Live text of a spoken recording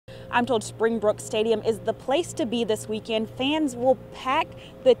I'm told Springbrook Stadium is the place to be this weekend. Fans will pack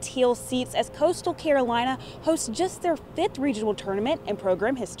the teal seats as Coastal Carolina hosts just their 5th regional tournament in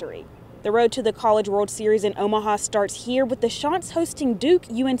program history. The road to the College World Series in Omaha starts here with the Chants hosting Duke,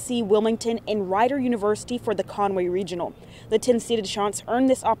 UNC Wilmington and Rider University for the Conway Regional. The 10-seeded Chants earned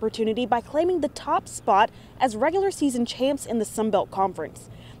this opportunity by claiming the top spot as regular season champs in the Sun Belt Conference.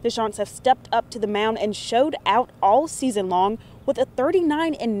 The Chants have stepped up to the mound and showed out all season long with a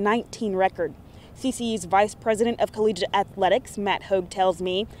 39-19 record. CCU's Vice President of Collegiate Athletics, Matt Hogue, tells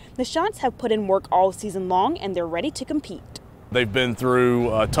me the Chants have put in work all season long and they're ready to compete. They've been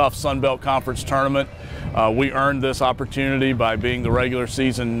through a tough Sun Belt Conference tournament. We earned this opportunity by being the regular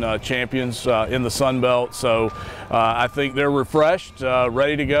season champions in the Sun Belt. So I think they're refreshed,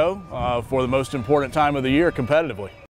 ready to go for the most important time of the year competitively.